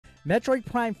Metroid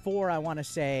Prime 4, I want to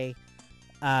say,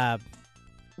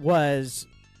 was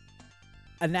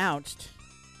announced.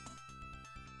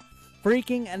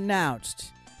 Freaking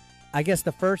announced. I guess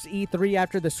the first E3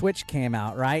 after the Switch came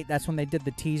out, right? That's when they did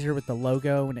the teaser with the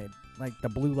logo and it, like, the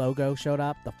blue logo showed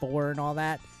up, the 4 and all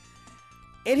that.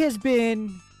 It has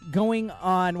been going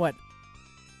on, what,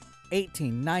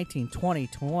 18, 19, 20,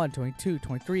 21, 22,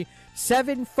 23,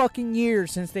 7 fucking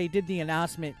years since they did the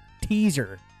announcement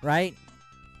teaser, right?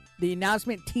 The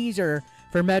announcement teaser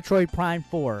for Metroid Prime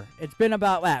 4. It's been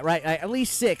about that, right? At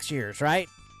least 6 years, right?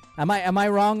 Am I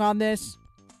wrong on this?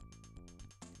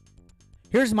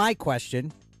 Here's my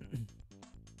question.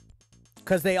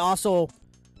 Because they also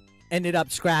ended up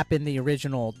scrapping the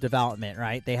original development,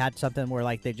 right? They had something where,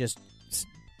 like, they just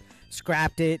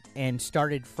scrapped it and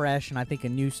started fresh, and I think a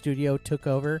new studio took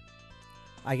over.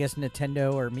 I guess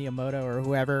Nintendo or Miyamoto or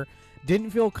whoever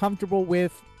didn't feel comfortable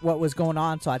with what was going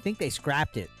on, so I think they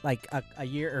scrapped it like a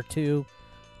year or two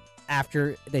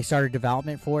after they started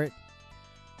development for it.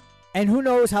 And who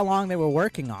knows how long they were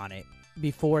working on it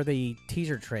before the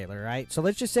teaser trailer, right? So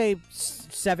let's just say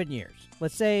 7 years.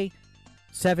 Let's say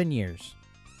 7 years.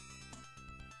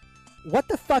 What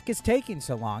the fuck is taking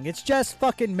so long? It's just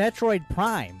fucking Metroid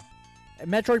Prime.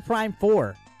 Metroid Prime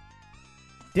 4.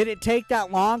 Did it take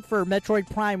that long for Metroid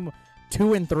Prime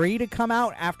 2 and 3 to come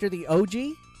out after the OG?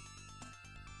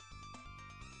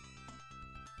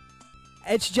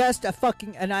 It's just a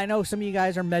fucking... And I know some of you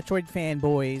guys are Metroid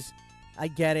fanboys. I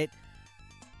get it.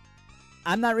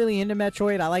 I'm not really into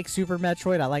Metroid. I like Super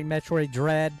Metroid. I like Metroid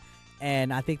Dread.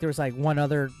 And I think there was like one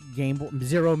other game,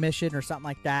 Zero Mission or something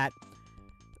like that.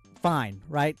 Fine,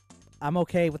 right? I'm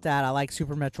okay with that. I like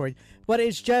Super Metroid. But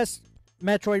it's just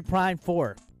Metroid Prime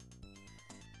 4.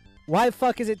 Why the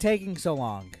fuck is it taking so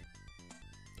long?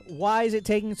 Why is it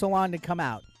taking so long to come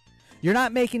out? You're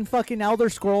not making fucking Elder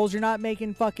Scrolls. You're not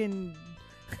making fucking,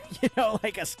 you know,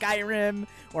 like a Skyrim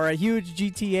or a huge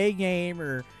GTA game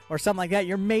or something like that.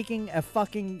 You're making a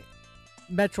fucking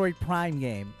Metroid Prime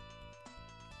game.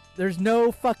 There's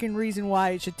no fucking reason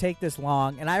why it should take this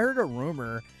long. And I heard a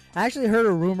rumor. I actually heard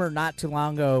a rumor not too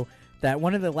long ago that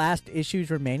one of the last issues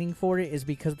remaining for it is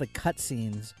because the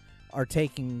cutscenes are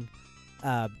taking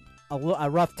a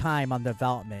rough time on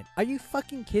development. Are you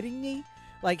fucking kidding me?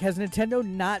 Like, has Nintendo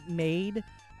not made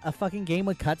a fucking game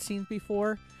with cutscenes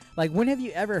before? Like, when have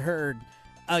you ever heard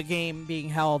a game being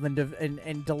held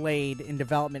and delayed in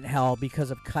development hell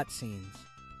because of cutscenes?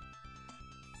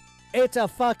 It's a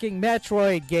fucking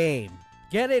Metroid game.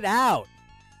 Get it out.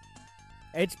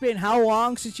 It's been how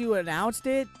long since you announced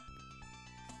it?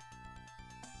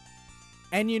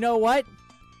 And you know what?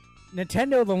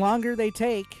 Nintendo, the longer they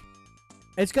take,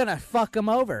 it's gonna fuck them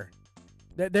over.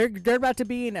 They're about to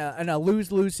be in a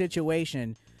lose-lose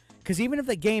situation. Because even if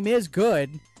the game is good,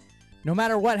 no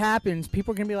matter what happens,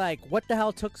 people are gonna be like, what the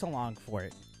hell took so long for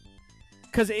it?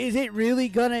 Because is it really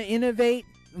gonna innovate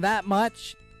that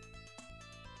much?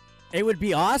 It would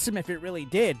be awesome if it really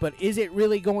did, but is it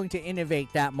really going to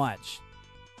innovate that much?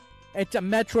 It's a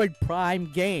Metroid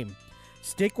Prime game.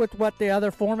 Stick with what the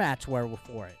other formats were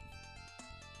for it.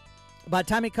 By the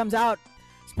time it comes out,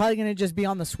 it's probably going to just be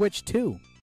on the Switch too.